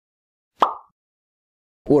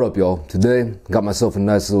What up, y'all? Today, got myself a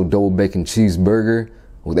nice little double bacon cheeseburger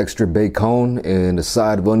with extra bacon and a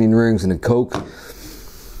side of onion rings and a Coke.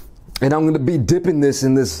 And I'm gonna be dipping this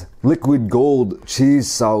in this liquid gold cheese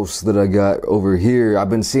sauce that I got over here. I've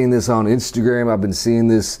been seeing this on Instagram. I've been seeing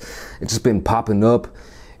this. It's just been popping up.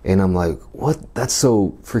 And I'm like, what? That's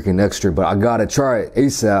so freaking extra, but I gotta try it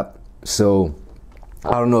ASAP. So,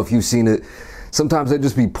 I don't know if you've seen it. Sometimes they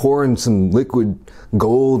just be pouring some liquid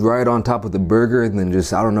gold right on top of the burger and then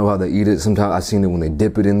just, I don't know how they eat it. Sometimes I've seen it when they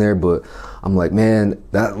dip it in there, but I'm like, man,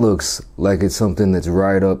 that looks like it's something that's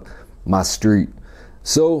right up my street.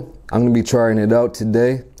 So I'm gonna be trying it out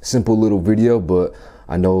today. Simple little video, but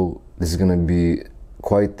I know this is gonna be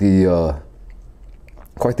quite the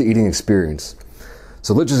eating experience.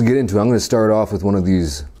 So let's just get into it. I'm gonna start off with one of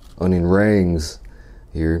these onion rings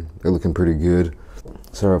here. They're looking pretty good.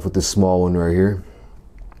 Start off with this small one right here.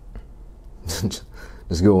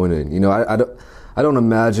 Just going in. You know, I don't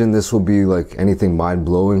imagine this will be like anything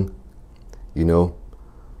mind-blowing. You know,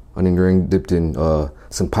 onion ring dipped in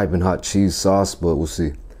some piping hot cheese sauce, but we'll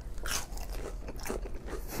see.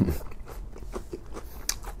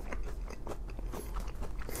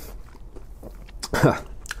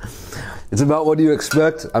 It's about what you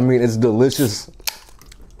expect. I mean, it's delicious.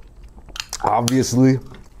 Obviously.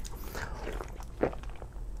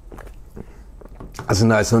 That's a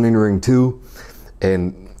nice onion ring too,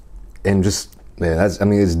 and just, man,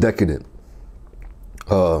 it's decadent.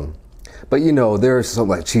 But you know, there's some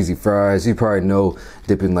like cheesy fries. You probably know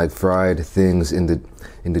dipping like fried things into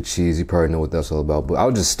cheese. You probably know what that's all about. But I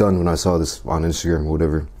was just stunned when I saw this on Instagram or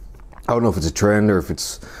whatever. I don't know if it's a trend or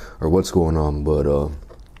what's going on. But let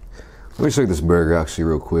me show you this burger actually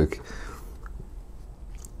real quick.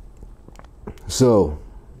 So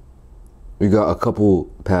we got a couple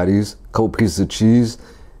patties, a couple pieces of cheese,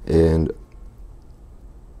 and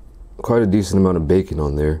quite a decent amount of bacon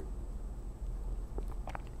on there.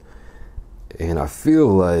 And I feel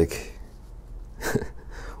like,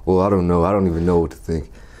 well, I don't know. I don't even know what to think.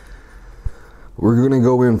 We're gonna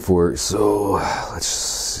go in for it. So let's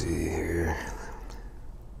see here.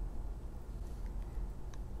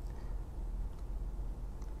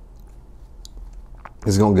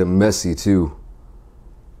 It's gonna get messy too.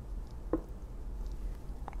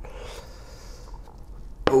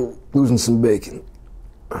 Oh, losing some bacon.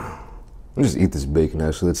 I'll just eat this bacon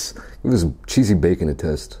actually. Let's give this cheesy bacon a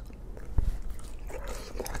test.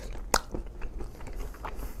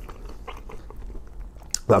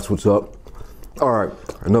 That's what's up. Alright,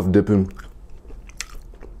 enough dipping.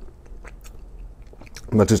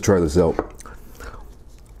 Let's just try this out.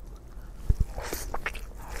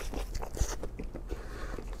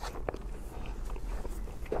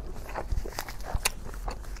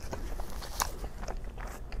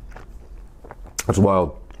 That's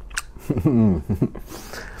wild.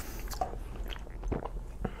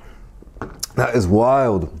 That is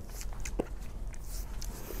wild.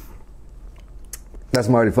 That's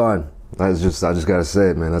mighty fine. I just gotta say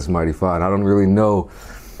it, man. That's mighty fine. I don't really know.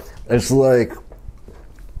 It's like,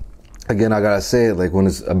 again, I gotta say it, like when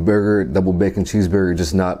it's a burger, double bacon cheeseburger,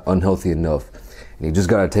 just not unhealthy enough. And you just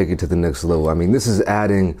gotta take it to the next level. I mean, this is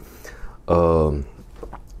adding a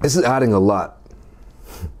lot.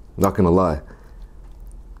 Not gonna lie.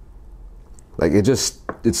 Like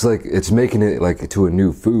it's like, it's making it like to a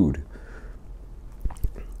new food.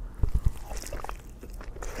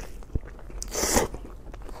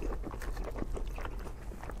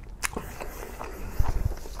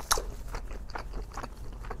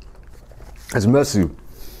 It's messy.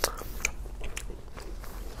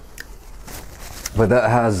 But that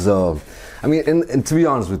has, I mean, and to be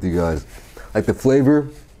honest with you guys, like the flavor,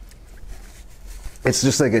 it's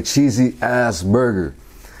just like a cheesy ass burger.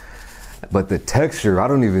 But the texture, I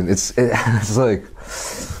don't even, it's like,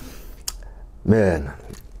 man,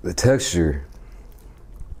 the texture.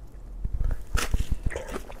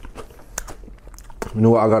 You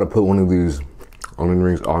know what, I gotta put one of these onion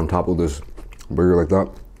rings on top of this burger like that.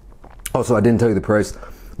 Also, I didn't tell you the price.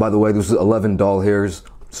 By the way, this is 11 doll hairs,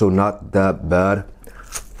 so not that bad.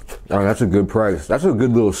 All right, that's a good price. That's a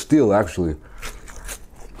good little steal, actually,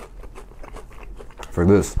 for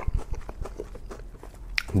this.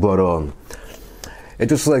 But it's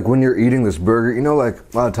just like when you're eating this burger, you know, like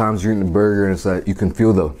a lot of times you're eating a burger and it's like you can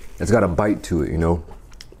feel it's got a bite to it, you know.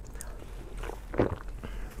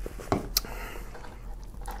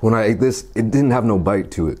 When I ate this, it didn't have no bite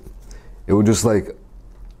to it. It was just like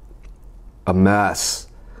a mass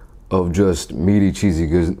of just meaty, cheesy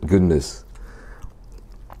goodness.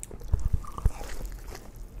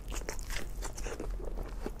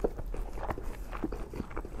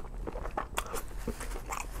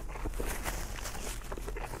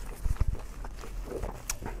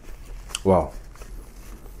 Wow.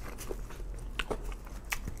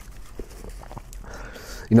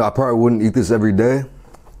 You know, I probably wouldn't eat this every day.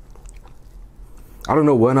 I don't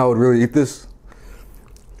know when I would really eat this.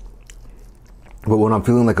 But when I'm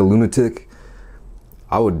feeling like a lunatic,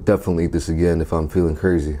 I would definitely eat this again if I'm feeling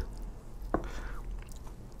crazy.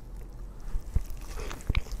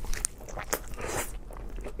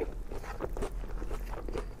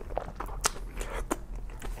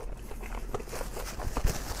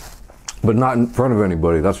 But not in front of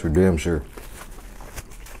anybody, that's for damn sure.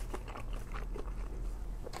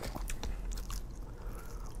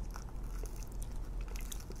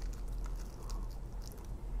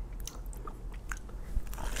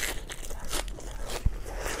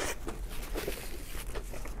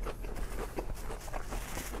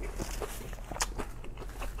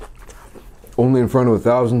 Only in front of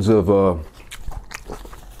thousands of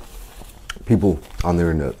people on the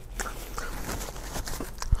internet.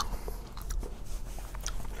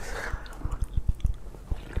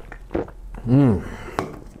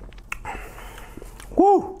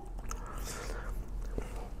 Woo!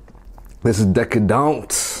 This is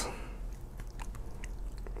decadent.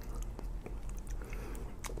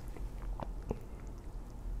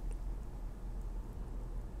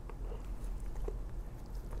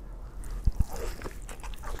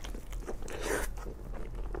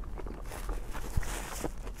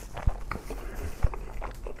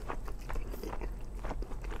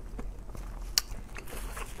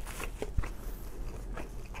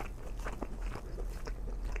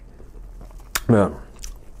 Man.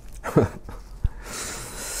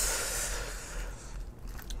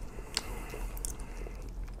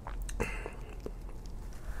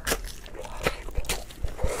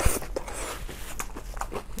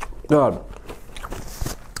 God,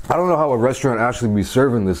 I don't know how a restaurant actually be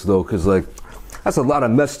serving this though, because like, that's a lot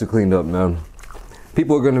of mess to clean up, man.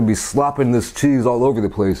 People are gonna be slopping this cheese all over the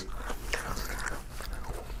place.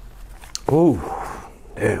 Oh,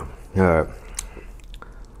 damn. All right.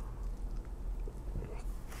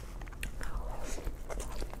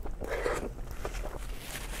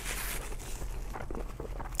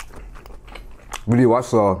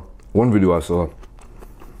 One video I saw,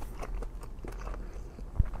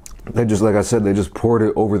 they just, like I said, they just poured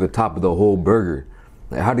it over the top of the whole burger.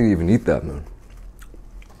 Like, how do you even eat that, man?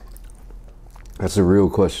 That's a real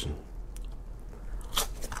question.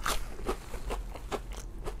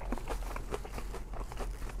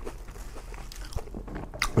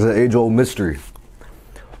 It's an age-old mystery.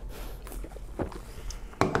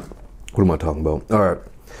 What am I talking about? All right.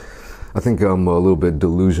 I think I'm a little bit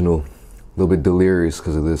delusional, a little bit delirious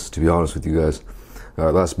because of this, to be honest with you guys. All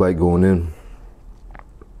right, last bite going in.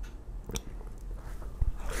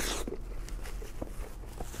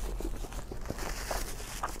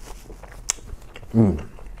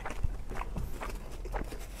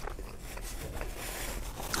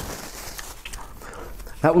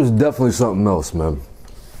 That was definitely something else, man.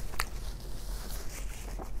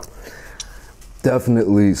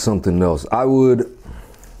 Definitely something else. I would,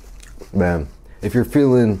 man, if you're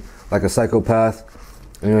feeling like a psychopath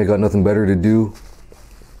and you ain't got nothing better to do,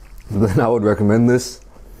 then I would recommend this.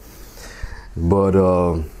 But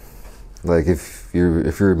like if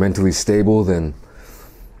you're mentally stable, then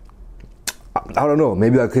I don't know,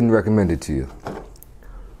 maybe I couldn't recommend it to you.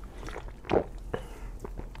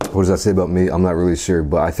 What does that say about me? I'm not really sure,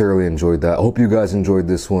 but I thoroughly enjoyed that. I hope you guys enjoyed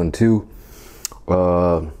this one too.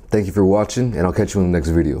 Thank you for watching, and I'll catch you in the next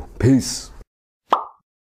video. Peace.